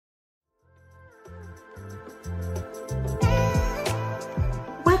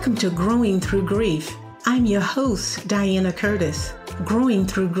Welcome to Growing Through Grief. I'm your host, Diana Curtis. Growing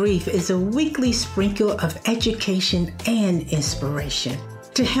Through Grief is a weekly sprinkle of education and inspiration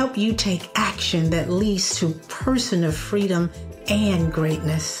to help you take action that leads to personal freedom and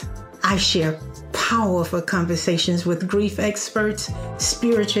greatness. I share powerful conversations with grief experts,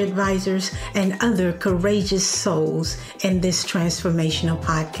 spiritual advisors, and other courageous souls in this transformational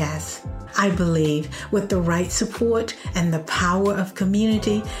podcast. I believe with the right support and the power of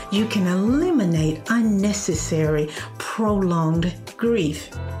community, you can eliminate unnecessary, prolonged grief.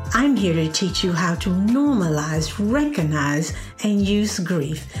 I'm here to teach you how to normalize, recognize, and use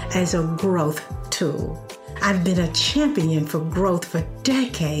grief as a growth tool. I've been a champion for growth for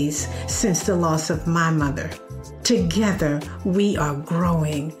decades since the loss of my mother. Together, we are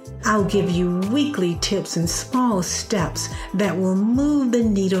growing. I'll give you weekly tips and small steps that will move the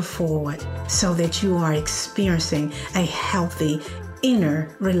needle forward so that you are experiencing a healthy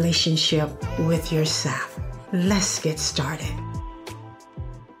inner relationship with yourself. Let's get started.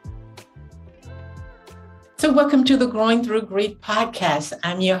 So welcome to the Growing Through Grief podcast.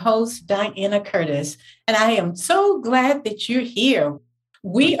 I'm your host, Diana Curtis, and I am so glad that you're here.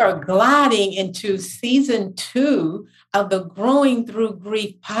 We are gliding into season 2 of the Growing Through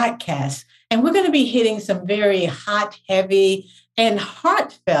Grief podcast, and we're going to be hitting some very hot, heavy, and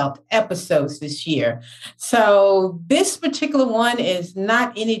heartfelt episodes this year. So this particular one is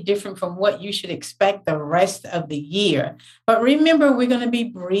not any different from what you should expect the rest of the year. But remember, we're going to be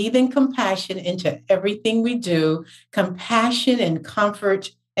breathing compassion into everything we do, compassion and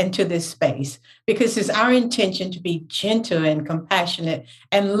comfort into this space, because it's our intention to be gentle and compassionate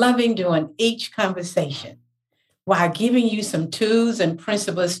and loving during each conversation, while giving you some tools and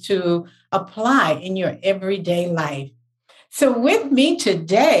principles to apply in your everyday life. So with me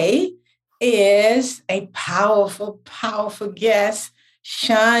today is a powerful, powerful guest,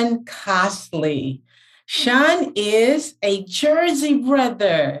 Sean Costley. Sean is a Jersey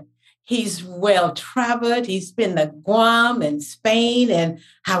brother. He's well-traveled. He's been to Guam and Spain and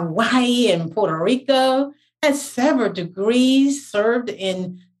Hawaii and Puerto Rico, has several degrees, served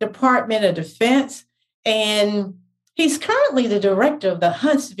in Department of Defense, and he's currently the director of the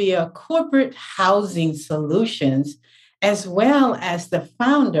Huntsville Corporate Housing Solutions, as well as the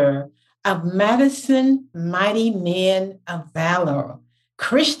founder of Madison Mighty Men of Valor,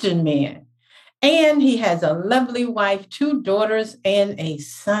 Christian men. And he has a lovely wife, 2 daughters, and a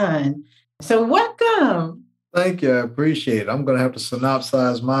son. So welcome. Thank you. I appreciate it. I'm going to have to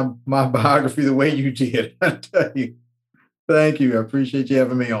synopsize my biography the way you did. I tell you. Thank you. I appreciate you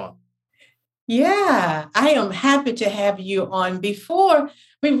having me on. Yeah, I am happy to have you on. Before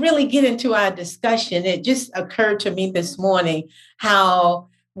we really get into our discussion, it just occurred to me this morning how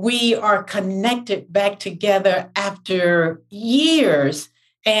we are connected back together after years.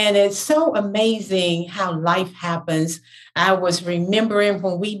 And it's so amazing how life happens. I was remembering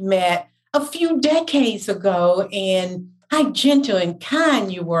when we met a few decades ago and how gentle and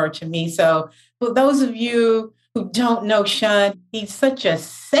kind you were to me. So for those of you who don't know Sean, he's such a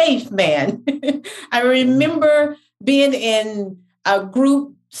safe man. I remember being in a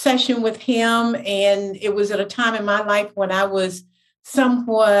group session with him, and it was at a time in my life when I was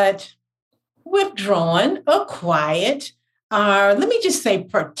somewhat withdrawn or quiet, or let me just say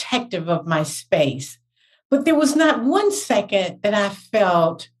protective of my space. But there was not one second that I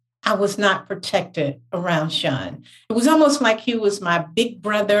felt I was not protected around Sean. It was almost like he was my big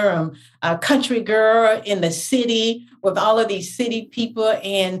brother, a country girl in the city with all of these city people.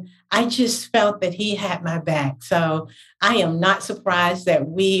 And I just felt that he had my back. So I am not surprised that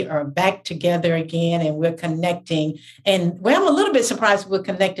we are back together again and we're connecting. And well, I'm a little bit surprised we're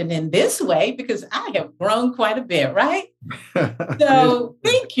connected in this way because I have grown quite a bit, right? So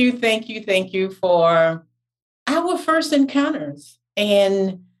thank you for our first encounters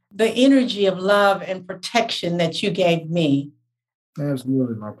and the energy of love and protection that you gave me.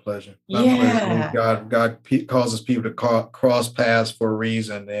 Absolutely, my pleasure. Pleasure. God causes people to cross paths for a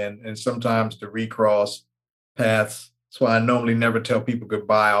reason, and sometimes to recross paths. That's why I normally never tell people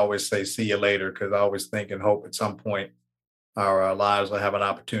goodbye. I always say see you later, because I always think and hope at some point our lives will have an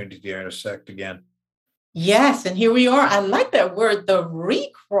opportunity to intersect again. Yes, and here we are. I like that word, the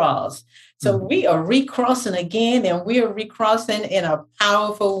recross. So we are recrossing again, and we are recrossing in a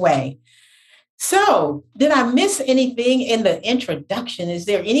powerful way. So did I miss anything in the introduction? Is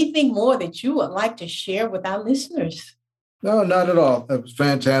there anything more that you would like to share with our listeners? No, not at all. It was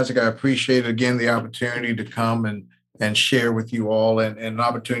fantastic. I appreciate, again, the opportunity to come and share with you all, and an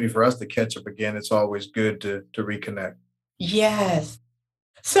opportunity for us to catch up again. It's always good to reconnect. Yes.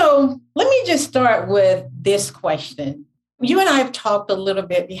 So let me just start with this question. You and I have talked a little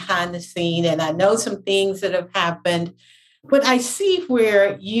bit behind the scene, and I know some things that have happened, but I see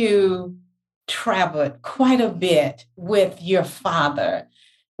where you traveled quite a bit with your father,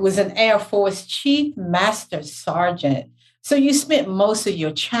 who was an Air Force Chief Master Sergeant. So you spent most of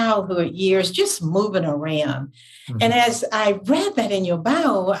your childhood years just moving around. And as I read that in your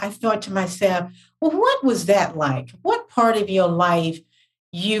bio, I thought to myself, well, what was that like? What part of your life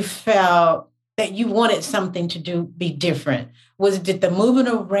you felt that you wanted something to do be different? Did the moving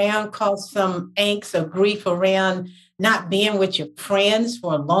around cause some angst or grief around not being with your friends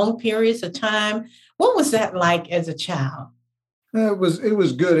for long periods of time? What was that like as a child? It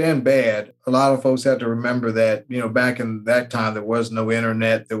was good and bad. A lot of folks have to remember that, back in that time, there was no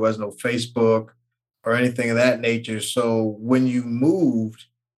internet, there was no Facebook or anything of that nature. So when you moved,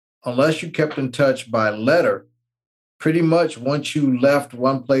 unless you kept in touch by letter, pretty much once you left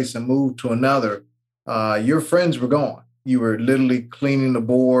one place and moved to another, your friends were gone. You were literally cleaning the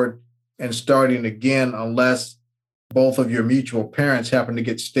board and starting again, unless both of your mutual parents happen to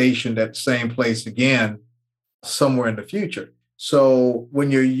get stationed at the same place again somewhere in the future. So when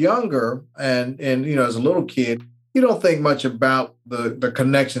you're younger and as a little kid, you don't think much about the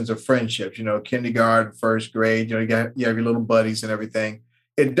connections of friendships, kindergarten, first grade, you have your little buddies and everything.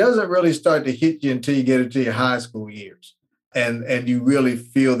 It doesn't really start to hit you until you get into your high school years. And you really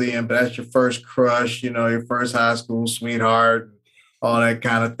feel the impact. That's your first crush, your first high school sweetheart, all that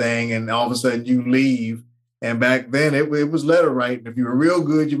kind of thing. And all of a sudden you leave. And back then it was letter writing. If you were real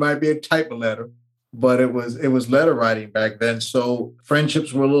good, you might be able to type a letter. But it was letter writing back then. So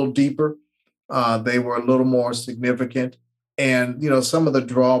friendships were a little deeper. They were a little more significant. And, some of the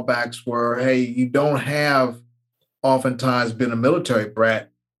drawbacks were, hey, you don't have oftentimes been a military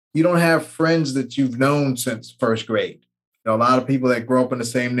brat. You don't have friends that you've known since first grade. A lot of people that grow up in the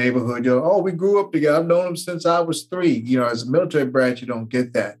same neighborhood, we grew up together. I've known them since I was 3. As a military brat, you don't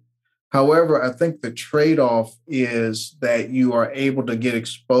get that. However, I think the trade-off is that you are able to get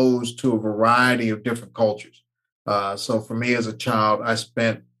exposed to a variety of different cultures. So for me as a child, I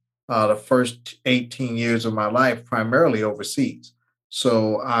spent the first 18 years of my life primarily overseas.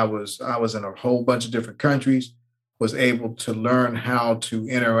 So I was in a whole bunch of different countries, was able to learn how to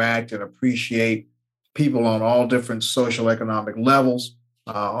interact and appreciate people on all different social economic levels,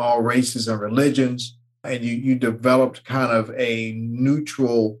 all races and religions. And you developed kind of a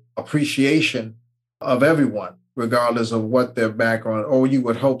neutral appreciation of everyone, regardless of what their background, or you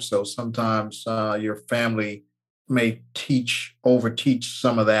would hope so. Sometimes your family may overteach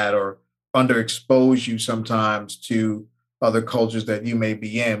some of that, or underexpose you sometimes to other cultures that you may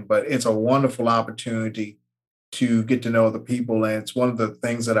be in. But it's a wonderful opportunity to get to know other people. And it's one of the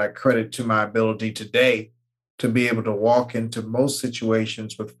things that I credit to my ability today to be able to walk into most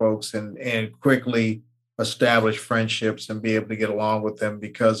situations with folks and quickly establish friendships and be able to get along with them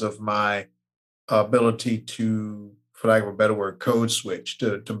because of my ability to, for lack of a better word, code switch,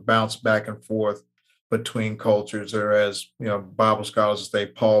 to bounce back and forth between cultures, or as Bible scholars say,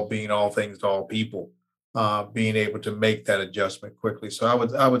 Paul being all things to all people, being able to make that adjustment quickly. So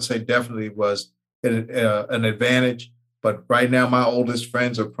I would say definitely was an advantage. But right now, my oldest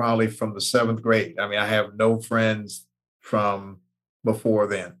friends are probably from the 7th grade. I mean, I have no friends from before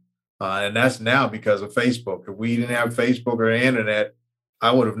then. And that's now because of Facebook. If we didn't have Facebook or the internet,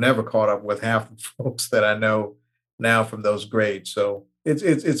 I would have never caught up with half the folks that I know now from those grades. So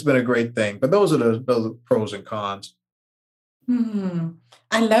it's been a great thing. But those are the pros and cons.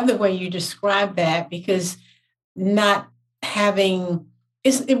 I love the way you describe that, because not having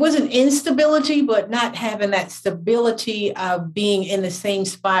it wasn't instability, but not having that stability of being in the same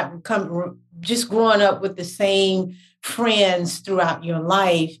spot, just growing up with the same friends throughout your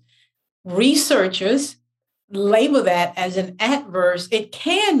life. Researchers label that as it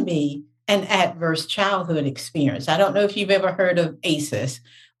can be an adverse childhood experience. I don't know if you've ever heard of ACEs,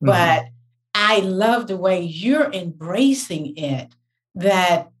 but I love the way you're embracing it,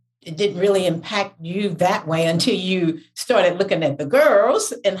 that it didn't really impact you that way until you started looking at the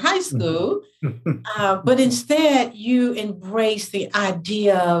girls in high school. But instead, you embrace the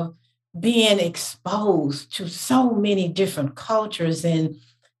idea of being exposed to so many different cultures and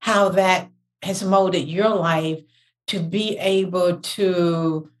how that has molded your life to be able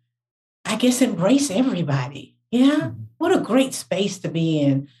to, I guess, embrace everybody. Yeah. What a great space to be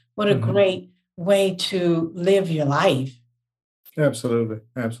in. What a great way to live your life. Absolutely.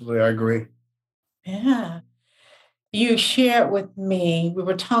 Absolutely. I agree. Yeah. You shared with me, we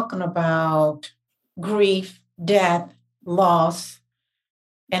were talking about grief, death, loss,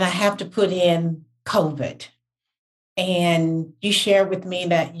 and I have to put in COVID. And you shared with me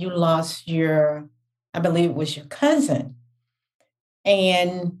that you lost I believe it was your cousin.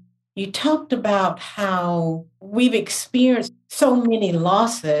 And you talked about how we've experienced so many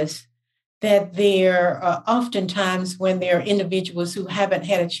losses that there are oftentimes when there are individuals who haven't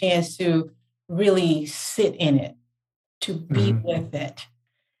had a chance to really sit in it, to be Mhm. with it.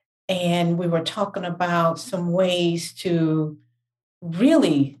 And we were talking about some ways to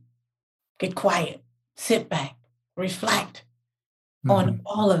really get quiet, sit back, reflect on Mhm.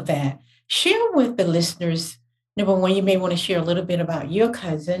 all of that. Share with the listeners, number one, you may want to share a little bit about your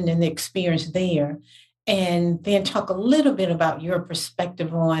cousin and the experience there, and then talk a little bit about your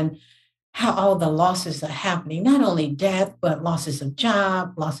perspective on how all the losses are happening, not only death, but losses of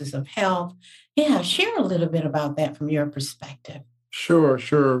job, losses of health. Yeah, share a little bit about that from your perspective. Sure,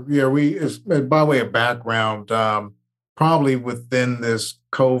 sure. Yeah, by way of background, probably within this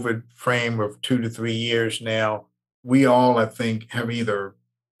COVID frame of 2 to 3 years now, we all, I think, have either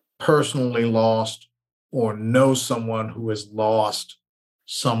personally lost or know someone who has lost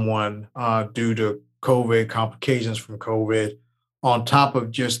someone due to COVID, complications from COVID, on top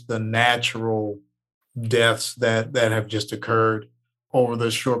of just the natural deaths that have just occurred over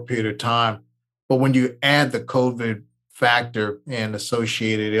this short period of time. But when you add the COVID factor and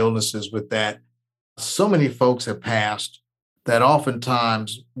associated illnesses with that, so many folks have passed that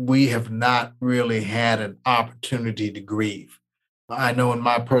oftentimes we have not really had an opportunity to grieve. I know in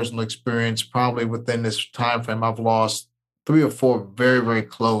my personal experience, probably within this time frame, I've lost 3 or 4 very, very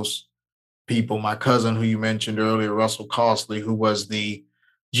close people. My cousin, who you mentioned earlier, Russell Costley, who was the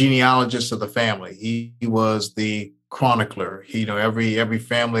genealogist of the family. He was the chronicler. Every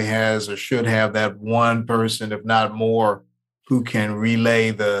family has or should have that one person, if not more, who can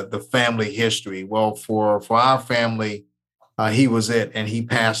relay the family history. Well, for our family, he was it, and he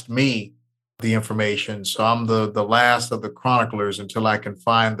passed me the information. So I'm the last of the chroniclers until I can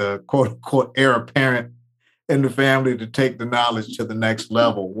find the quote unquote heir apparent in the family to take the knowledge to the next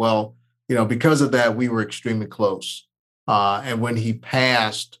level. Well, because of that, we were extremely close. And when he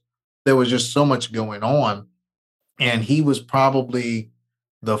passed, there was just so much going on. And he was probably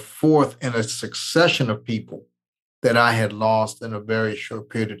the fourth in a succession of people that I had lost in a very short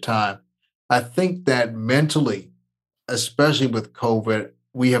period of time. I think that mentally, especially with COVID,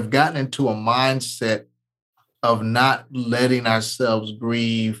 we have gotten into a mindset of not letting ourselves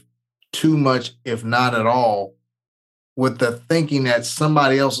grieve too much, if not at all, with the thinking that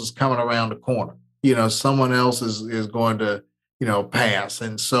somebody else is coming around the corner. Someone else is going to, pass.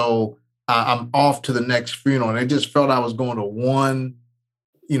 And so I'm off to the next funeral. And I just felt I was going to one,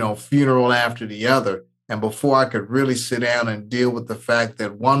 funeral after the other. And before I could really sit down and deal with the fact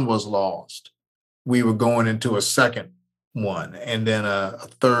that one was lost, we were going into a second one and then a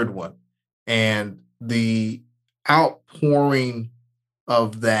third one. And the outpouring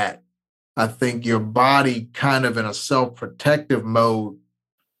of that, I think your body kind of in a self protective mode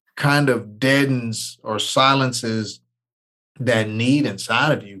kind of deadens or silences that need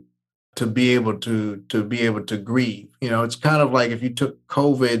inside of you to be able to grieve. It's kind of like if you took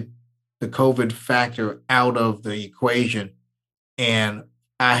the COVID factor out of the equation and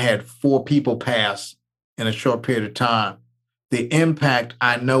I had 4 people pass in a short period of time, the impact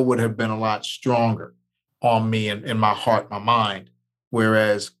I know would have been a lot stronger on me and in my heart, my mind.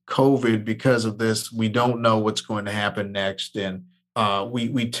 Whereas COVID, because of this, we don't know what's going to happen next, and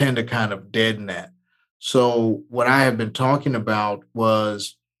we tend to kind of deaden that. So what I have been talking about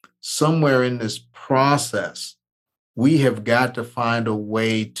was somewhere in this process, we have got to find a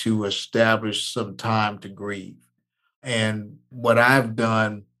way to establish some time to grieve. And what I've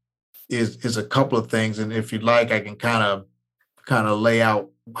done is a couple of things. And if you'd like, I can kind of lay out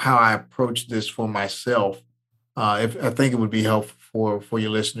how I approach this for myself. If I think it would be helpful for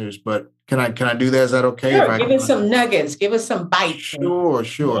your listeners, but can I do that? Is that okay? If Sure, I give us some nuggets, give us some bites. Sure,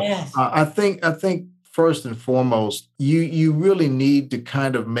 sure. Yes. I think first and foremost, you really need to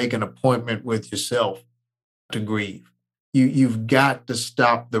kind of make an appointment with yourself to grieve. You've got to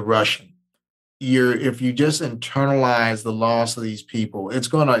stop the rushing. If you just internalize the loss of these people, it's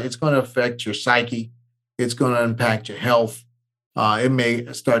gonna affect your psyche. It's gonna impact your health. It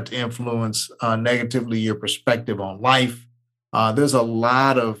may start to influence negatively your perspective on life. There's a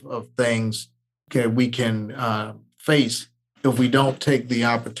lot of things that we can face if we don't take the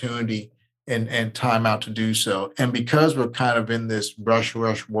opportunity and time out to do so. And because we're kind of in this rush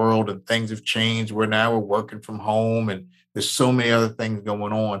world and things have changed, where now we're working from home and there's so many other things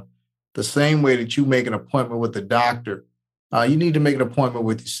going on. The same way that you make an appointment with the doctor, you need to make an appointment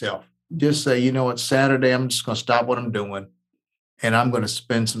with yourself. Just say, you know what, Saturday, I'm just going to stop what I'm doing and I'm going to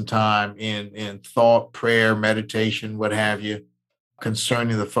spend some time in thought, prayer, meditation, what have you,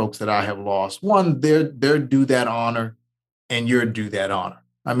 concerning the folks that I have lost. One, they're due that honor, and you're due that honor.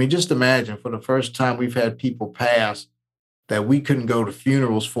 I mean, just imagine for the first time we've had people pass that we couldn't go to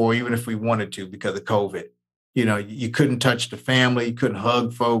funerals for, even if we wanted to because of COVID. You know, you couldn't touch the family, you couldn't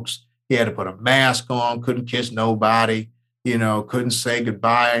hug folks. You had to put a mask on, couldn't kiss nobody, you know, couldn't say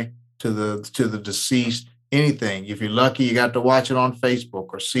goodbye to the deceased, anything. If you're lucky, you got to watch it on Facebook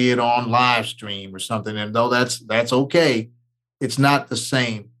or see it on live stream or something. And though that's okay, it's not the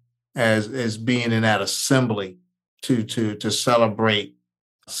same as being in that assembly to celebrate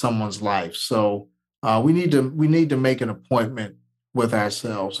someone's life. So we need to make an appointment with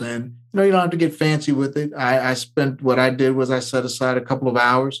ourselves, and you don't have to get fancy with it. I spent what I did was I set aside a couple of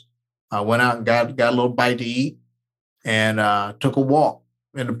hours. I went out and got a little bite to eat, and took a walk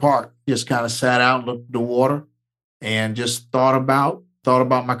in the park. Just kind of sat out, looked at the water, and just thought about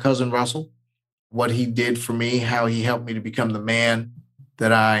my cousin Russell, what he did for me, how he helped me to become the man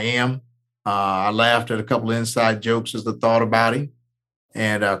that I am. I laughed at a couple of inside jokes as the thought about him,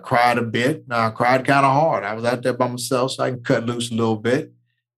 and cried a bit. Cried kind of hard. I was out there by myself, so I can cut loose a little bit,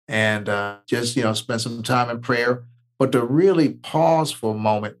 and just spend some time in prayer. But to really pause for a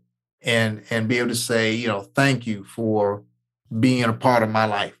moment and be able to say, thank you for being a part of my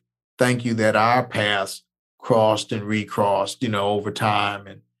life. Thank you that our paths crossed and recrossed, over time,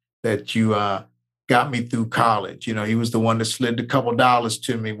 and that you got me through college. He was the one that slid a couple dollars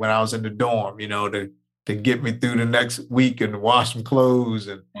to me when I was in the dorm, to get me through the next week and wash some clothes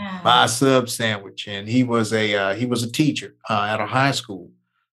and buy a sub sandwich. And he was a teacher at a high school,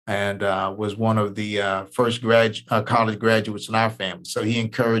 and was one of the first college graduates in our family. So he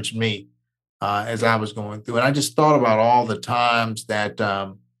encouraged me as I was going through. And I just thought about all the times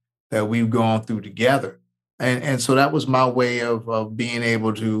that we've gone through together. And so that was my way of being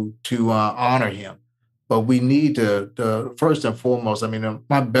able to honor him. But we need to first and foremost,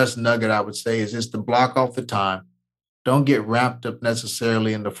 my best nugget, I would say, is just to block off the time. Don't get wrapped up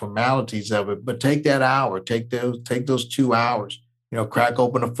necessarily in the formalities of it, but take that hour, take those 2 hours, crack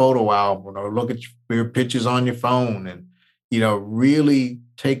open a photo album or look at your pictures on your phone and, really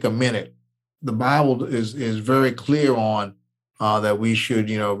take a minute. The Bible is very clear on that we should,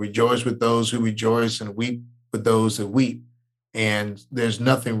 rejoice with those who rejoice and weep with those that weep. And there's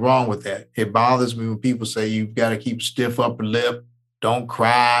nothing wrong with that. It bothers me when people say you've got to keep stiff upper lip, don't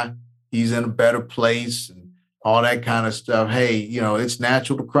cry, he's in a better place, and all that kind of stuff. Hey, it's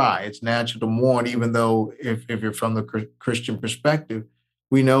natural to cry. It's natural to mourn, even though if you're from the Christian perspective,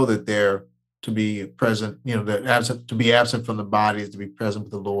 we know that they're to be present, to be absent from the body is to be present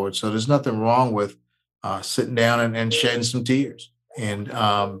with the Lord. So there's nothing wrong with sitting down and shedding some tears and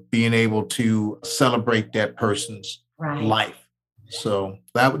being able to celebrate that person's life. So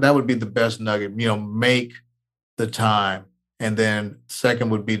that would be the best nugget, make the time. And then second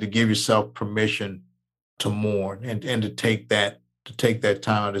would be to give yourself permission to mourn and to take that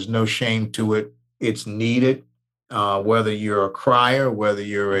time. There's no shame to it. It's needed. Whether you're a crier, whether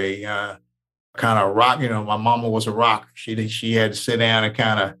you're a kind of rock, my mama was a rocker. She had to sit down and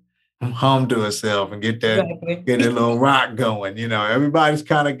kind of hum to herself and get that little rock going. Everybody's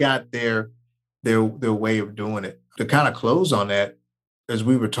kind of got their way of doing it. To kind of close on that, as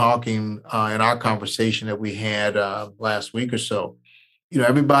we were talking in our conversation that we had last week or so,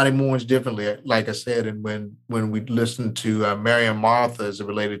 everybody mourns differently, like I said. And when we listened to Mary and Martha as it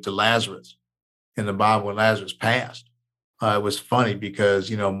related to Lazarus in the Bible, when Lazarus passed, it was funny because,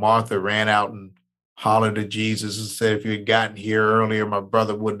 Martha ran out and hollered at Jesus and said, if you had gotten here earlier, my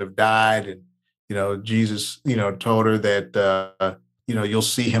brother wouldn't have died. And, Jesus, told her that, you'll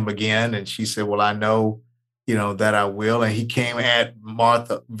see him again. And she said, well, I know, that I will. And he came at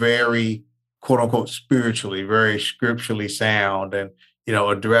Martha very, quote unquote, spiritually, very scripturally sound, and,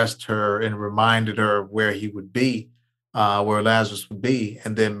 addressed her and reminded her of where he would be, where Lazarus would be.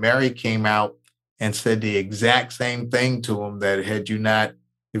 And then Mary came out and said the exact same thing to him, that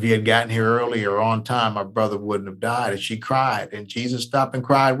if you had gotten here earlier on time, my brother wouldn't have died. And she cried, and Jesus stopped and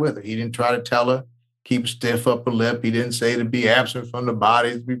cried with her. He didn't try to tell her, keep stiff upper lip. He didn't say to be absent from the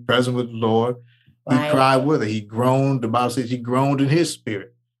body, to be present with the Lord. He cried with her. He groaned. The Bible says he groaned in his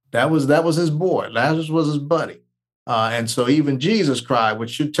spirit. That was his boy. Lazarus was his buddy. And so even Jesus cried,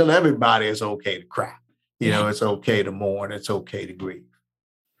 which should tell everybody it's okay to cry. It's okay to mourn. It's okay to grieve.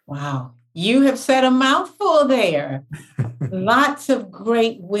 Wow. You have said a mouthful there. Lots of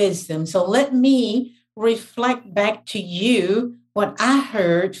great wisdom. So let me reflect back to you what I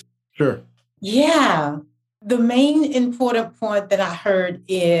heard. Sure. Yeah. The main important point that I heard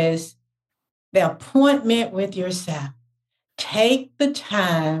is the appointment with yourself. Take the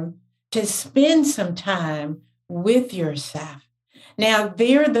time to spend some time with yourself. Now,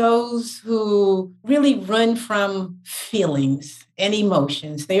 there are those who really run from feelings and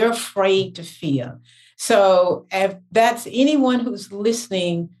emotions. They're afraid to feel. So, if that's anyone who's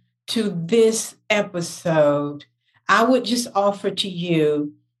listening to this episode, I would just offer to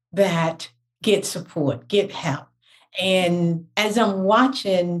you that get support, get help. And as I'm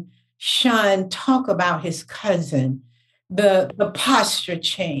watching Sean talk about his cousin, the posture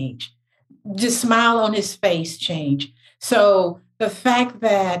change, the smile on his face change. So the fact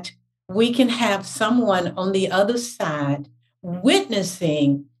that we can have someone on the other side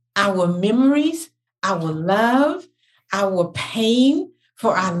witnessing our memories, our love, our pain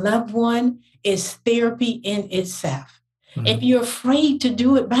for our loved one is therapy in itself. Mm-hmm. If you're afraid to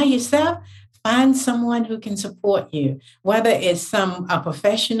do it by yourself, find someone who can support you, whether it's a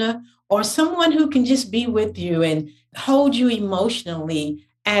professional or someone who can just be with you and hold you emotionally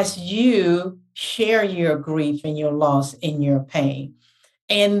as you share your grief and your loss and your pain.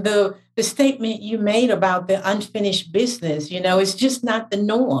 And the statement you made about the unfinished business, it's just not the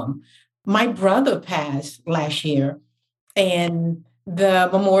norm. My brother passed last year and the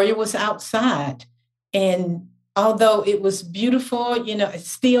memorial was outside. And although it was beautiful, it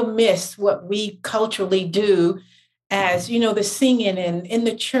still missed what we culturally do as, the singing and in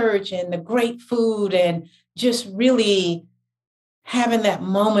the church and the great food and just really having that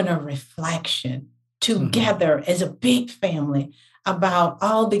moment of reflection together as a big family about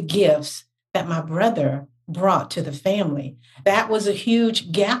all the gifts that my brother brought to the family. That was a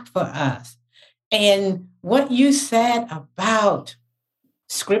huge gap for us. And what you said about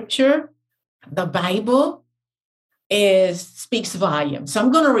scripture, the Bible, speaks volumes. So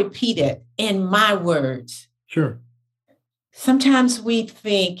I'm going to repeat it in my words. Sure. Sometimes we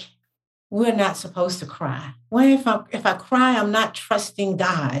think we're not supposed to cry. Well, if I cry, I'm not trusting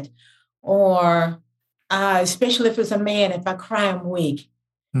God. Or especially if it's a man, if I cry, I'm weak.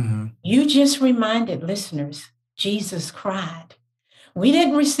 Mm-hmm. You just reminded listeners, Jesus cried. We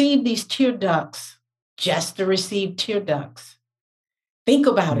didn't receive these tear ducts just to receive tear ducts. Think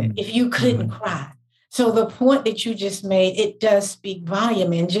about it, if you couldn't cry. So the point that you just made, it does speak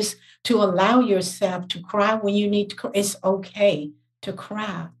volume. And just to allow yourself to cry when you need to cry, it's okay to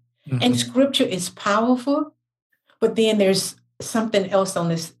cry. Mm-hmm. And scripture is powerful, but then there's something else on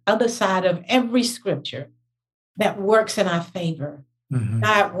this other side of every scripture that works in our favor. Mm-hmm.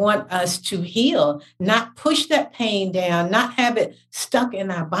 God wants us to heal, not push that pain down, not have it stuck in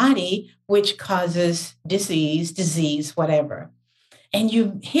our body, which causes disease, whatever. And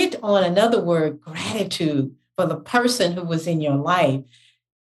you hit on another word, gratitude, for the person who was in your life.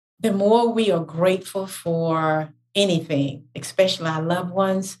 The more we are grateful for anything, especially our loved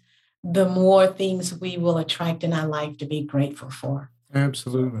ones, the more things we will attract in our life to be grateful for.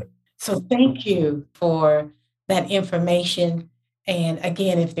 Absolutely. So thank you for that information. And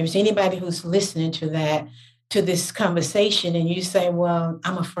again, if there's anybody who's listening to this conversation and you say, well,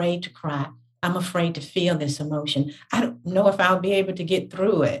 I'm afraid to cry, I'm afraid to feel this emotion, I don't know if I'll be able to get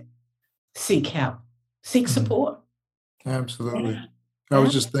through it, seek help, seek support. Absolutely. Yeah. I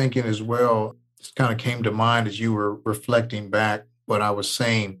was just thinking as well, this kind of came to mind as you were reflecting back what I was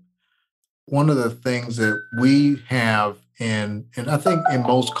saying. One of the things that we have and I think in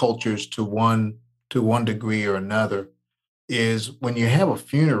most cultures to one degree or another, is when you have a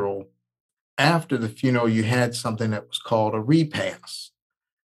funeral, after the funeral, you had something that was called a repast.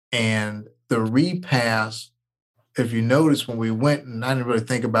 And the repast, if you notice when we went, and I didn't really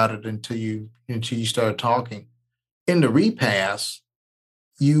think about it until you started talking, in the repast,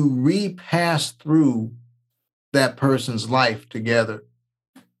 you repass through that person's life together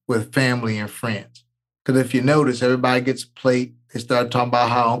with family and friends. Because if you notice, everybody gets a plate. They start talking about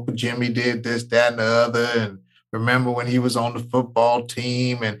how Uncle Jimmy did this, that, and the other, and remember when he was on the football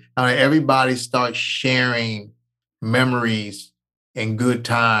team, and everybody starts sharing memories and good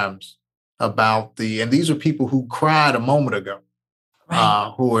times about and these are people who cried a moment ago,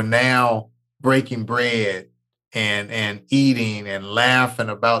 right, who are now breaking bread and eating and laughing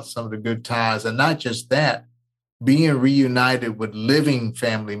about some of the good times. And not just that, being reunited with living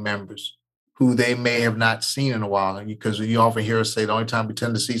family members who they may have not seen in a while. Because you often hear us say the only time we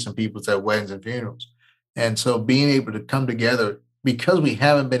tend to see some people is at weddings and funerals. And so being able to come together, because we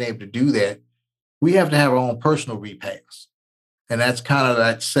haven't been able to do that, we have to have our own personal repast. And that's kind of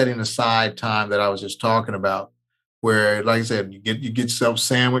that setting aside time that I was just talking about, where, like I said, you get yourself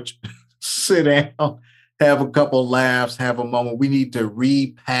sandwiched, sit down, have a couple of laughs, have a moment. We need to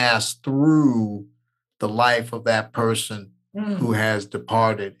repass through the life of that person who has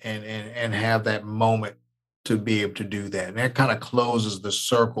departed and have that moment to be able to do that. And that kind of closes the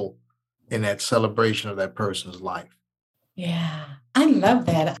circle in that celebration of that person's life. Yeah, I love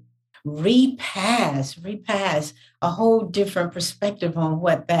that. Repass, a whole different perspective on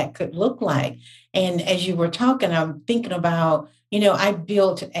what that could look like. And as you were talking, I'm thinking about,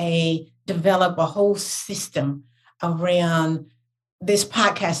 I develop a whole system around this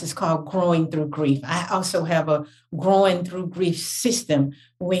podcast is called Growing Through Grief. I also have a Growing Through Grief system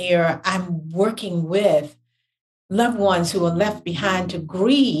where I'm working with loved ones who are left behind to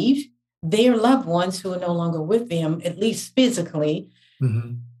grieve their loved ones who are no longer with them, at least physically,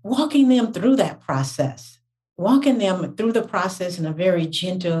 walking them through that process, walking them through the process in a very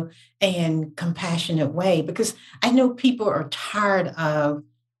gentle and compassionate way. Because I know people are tired of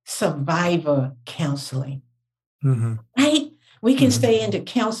survivor counseling, right? We can stay into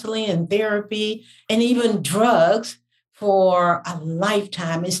counseling and therapy and even drugs for a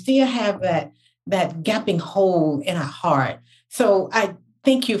lifetime and still have that gaping hole in our heart. So I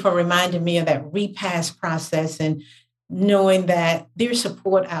thank you for reminding me of that repass process and knowing that there's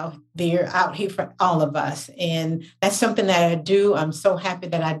support out here for all of us. And that's something that I do. I'm so happy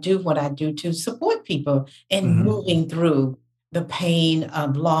that I do what I do to support people in moving through the pain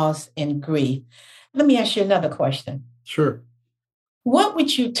of loss and grief. Let me ask you another question. Sure. What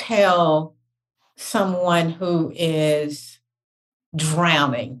would you tell someone who is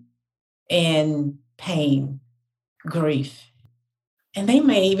drowning in pain, grief, and they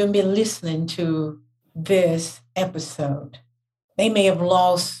may even be listening to this episode? They may have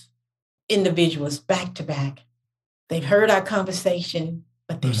lost individuals back to back. They've heard our conversation,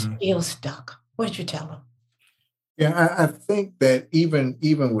 but they're still stuck. What would you tell them? Yeah, I think that even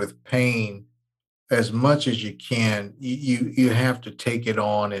with pain, as much as you can, you have to take it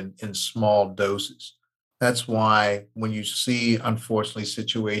on in small doses. That's why when you see, unfortunately,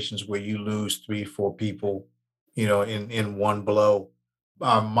 situations where you lose 3, 4 people, in one blow,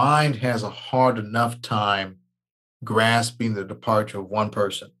 our mind has a hard enough time grasping the departure of one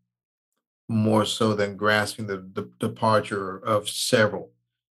person, more so than grasping the departure of several.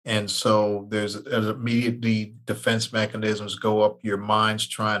 And so there's immediately defense mechanisms go up. Your mind's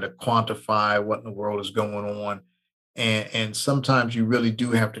trying to quantify what in the world is going on. And sometimes you really do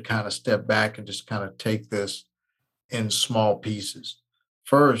have to kind of step back and just kind of take this in small pieces.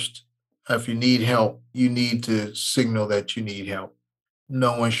 First, if you need help, you need to signal that you need help.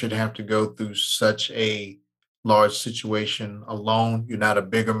 No one should have to go through such a large situation alone. You're not a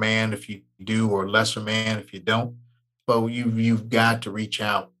bigger man if you do, or a lesser man if you don't. But you've got to reach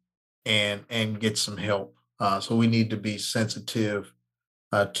out and get some help. So we need to be sensitive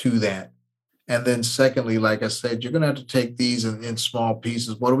to that. And then secondly, like I said, you're going to have to take these in small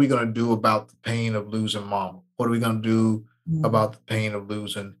pieces. What are we going to do about the pain of losing mama? What are we going to do about the pain of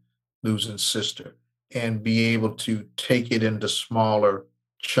losing sister? And be able to take it into smaller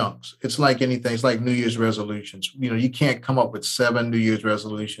chunks. It's like anything. It's like New Year's resolutions. You can't come up with 7 New Year's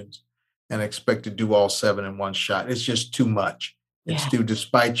resolutions and expect to do all 7 in one shot. It's just too much. It's too,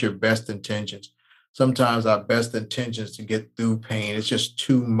 despite your best intentions. Sometimes our best intentions to get through pain, it's just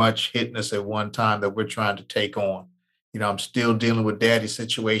too much hitting us at one time that we're trying to take on. I'm still dealing with daddy's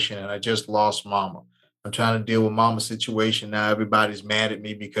situation and I just lost mama. I'm trying to deal with mama's situation. Now everybody's mad at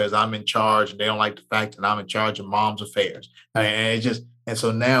me because I'm in charge and they don't like the fact that I'm in charge of mom's affairs. And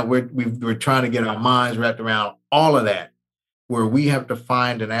so now we're trying to get our minds wrapped around all of that, where we have to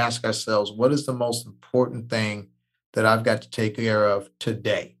find and ask ourselves, what is the most important thing that I've got to take care of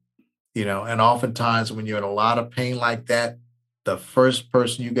today? And oftentimes when you're in a lot of pain like that, the first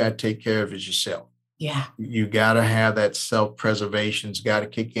person you got to take care of is yourself. Yeah. You got to have that self-preservation's got to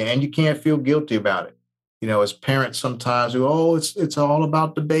kick in, and you can't feel guilty about it. As parents sometimes, it's all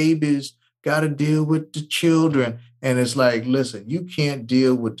about the babies, got to deal with the children. And it's like, listen, you can't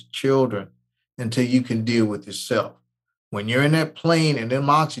deal with the children until you can deal with yourself. When you're in that plane and them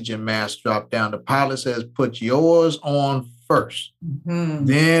oxygen masks drop down, the pilot says, put yours on first,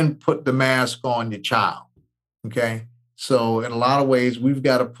 then put the mask on your child. Okay. So in a lot of ways, we've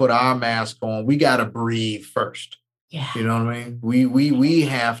got to put our mask on. We got to breathe first. Yeah. You know what I mean? We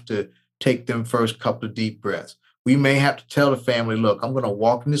have to take them first couple of deep breaths. We may have to tell the family, look, I'm going to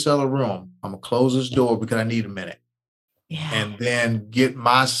walk in this other room. I'm going to close this door because I need a minute. Yeah. And then get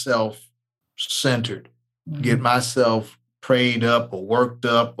myself centered, get myself prayed up or worked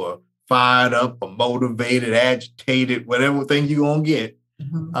up or fired up or motivated, agitated, whatever thing you're going to get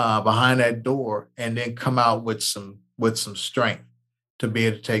behind that door, and then come out with some strength to be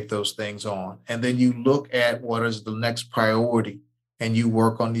able to take those things on. And then you look at what is the next priority and you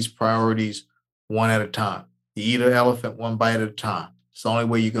work on these priorities one at a time. You eat an elephant one bite at a time. It's the only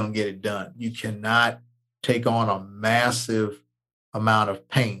way you're going to get it done. You cannot take on a massive amount of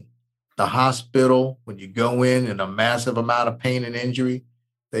pain The hospital, when you go in a massive amount of pain and injury,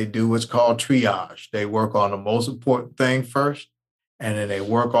 they do what's called triage. They work on the most important thing first, and then they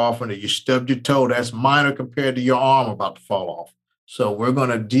work off on it. You stubbed your toe, that's minor compared to your arm about to fall off. So we're going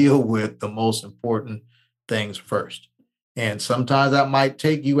to deal with the most important things first. And sometimes that might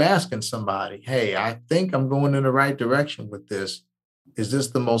take you asking somebody, hey, I think I'm going in the right direction with this. Is this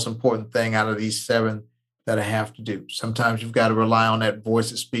the most important thing out of these 7 that I have to do? Sometimes you've got to rely on that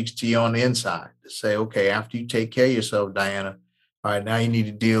voice that speaks to you on the inside to say, okay, after you take care of yourself, Diana, all right, now you need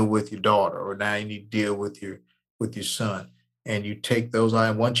to deal with your daughter, or now you need to deal with your son. And you take those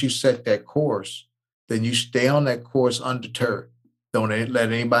on. Once you set that course, then you stay on that course undeterred. Don't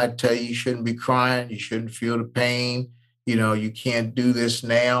let anybody tell you shouldn't be crying. You shouldn't feel the pain. You can't do this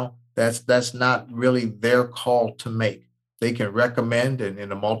now. That's not really their call to make. They can recommend, and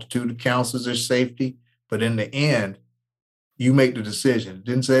in a multitude of counselors, there's safety. But in the end, you make the decision. It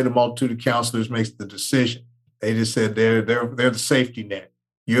didn't say the multitude of counselors makes the decision. They just said they're the safety net.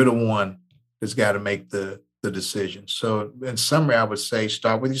 You're the one that's got to make the decision. So in summary, I would say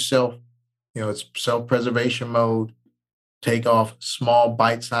start with yourself. It's self-preservation mode. Take off small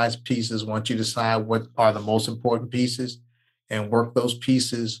bite-sized pieces once you decide what are the most important pieces, and work those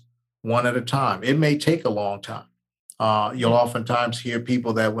pieces one at a time. It may take a long time. You'll oftentimes hear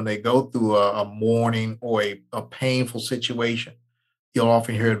people that when they go through a mourning or a painful situation, you'll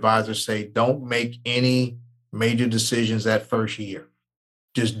often hear advisors say, don't make any major decisions that first year.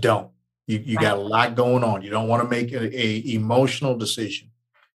 Just don't. You got a lot going on. You don't want to make an emotional decision.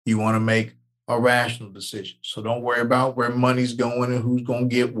 You want to make a rational decision. So don't worry about where money's going and who's going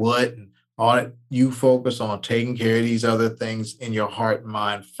to get what and all that. You focus on taking care of these other things in your heart and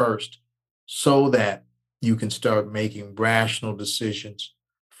mind first, so that you can start making rational decisions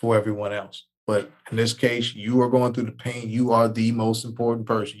for everyone else. But in this case, you are going through the pain. You are the most important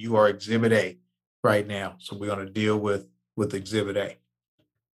person. You are Exhibit A right now. So we're going to deal with Exhibit A.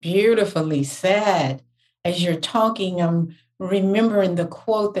 Beautifully said. As you're talking, I'm remembering the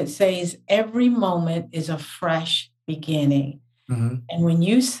quote that says, every moment is a fresh beginning. Mm-hmm. And when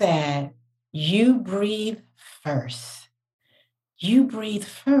you said, you breathe first,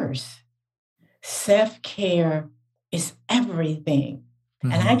 self-care is everything.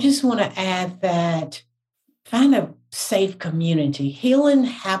 Mm-hmm. And I just want to add that find a safe community. Healing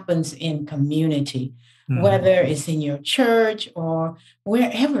happens in community, mm-hmm. whether it's in your church or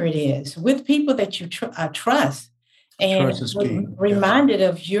wherever it is, with people that you trust. And reminded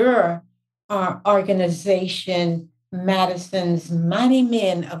of your organization, Madison's Mighty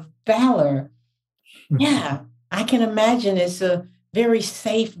Men of Valor. Yeah, I can imagine it's a very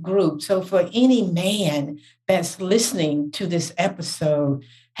safe group. So for any man that's listening to this episode,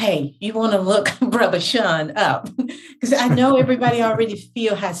 hey, you want to look Brother Sean up, because I know everybody already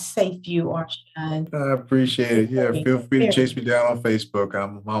feel how safe you are, Sean. I appreciate it. Yeah, feel free to chase me down on Facebook.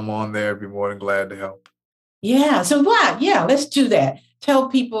 I'm on there. I'd be more than glad to help. Yeah. So let's do that. Tell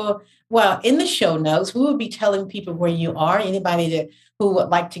people, in the show notes, we will be telling people where you are. Anybody who would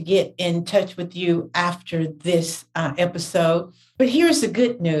like to get in touch with you after this episode. But here's the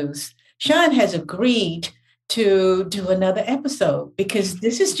good news. Sean has agreed to do another episode, because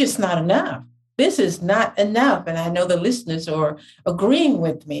this is just not enough. This is not enough. And I know the listeners are agreeing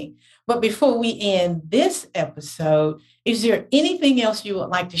with me. But before we end this episode, is there anything else you would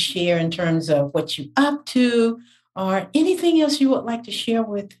like to share in terms of what you're up to, or anything else you would like to share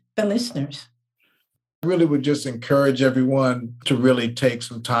with the listeners? I really would just encourage everyone to really take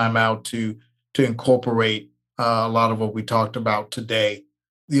some time out to incorporate a lot of what we talked about today.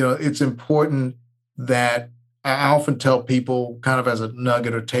 It's important that I often tell people, kind of as a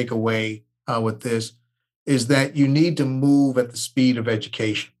nugget or takeaway with this, is that you need to move at the speed of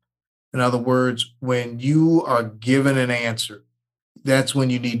education. In other words, when you are given an answer, that's when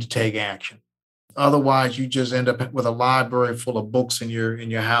you need to take action. Otherwise, you just end up with a library full of books in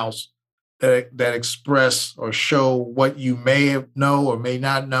your house that express or show what you may know or may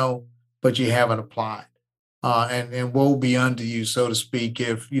not know, but you haven't applied. And woe be unto you, so to speak,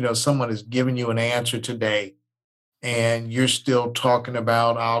 if someone is giving you an answer today and you're still talking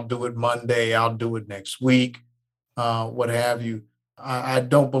about, I'll do it Monday, I'll do it next week, what have you. I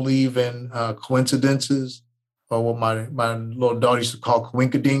don't believe in coincidences, or what my little daughter used to call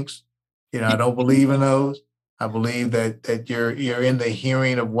coinkydinks. I don't believe in those. I believe that you're in the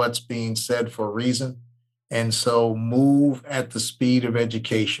hearing of what's being said for a reason. And so move at the speed of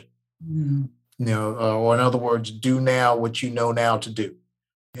education. Mm-hmm. Or in other words, do now what you know now to do,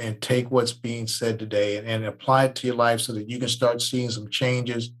 and take what's being said today and apply it to your life so that you can start seeing some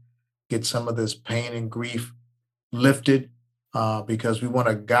changes, get some of this pain and grief lifted, because we want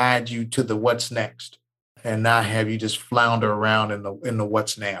to guide you to the what's next and not have you just flounder around in the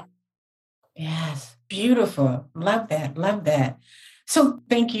what's now. Yes, beautiful. Love that. Love that. So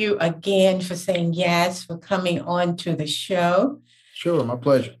thank you again for saying yes, for coming on to the show. Sure, my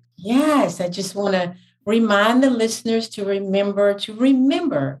pleasure. Yes, I just want to remind the listeners to remember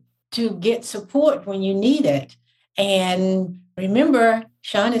to get support when you need it. And remember,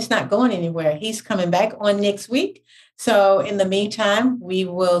 Sean is not going anywhere. He's coming back on next week. So in the meantime, we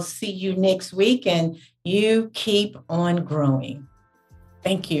will see you next week, and you keep on growing.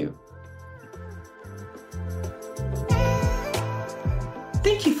 Thank you.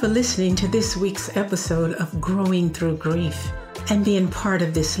 Thank you for listening to this week's episode of Growing Through Grief and being part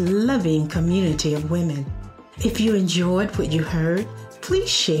of this loving community of women. If you enjoyed what you heard, please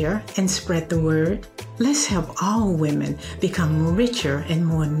share and spread the word. Let's help all women become richer and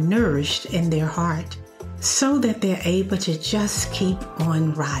more nourished in their heart so that they're able to just keep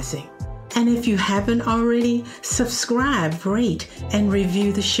on rising. And if you haven't already, subscribe, rate, and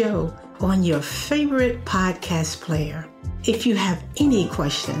review the show on your favorite podcast player. If you have any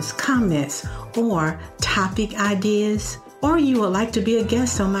questions, comments, or topic ideas, or you would like to be a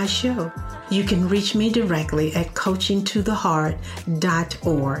guest on my show, you can reach me directly at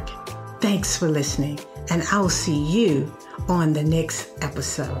coachingtotheheart.org. Thanks for listening, and I'll see you on the next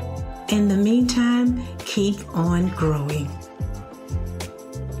episode. In the meantime, keep on growing.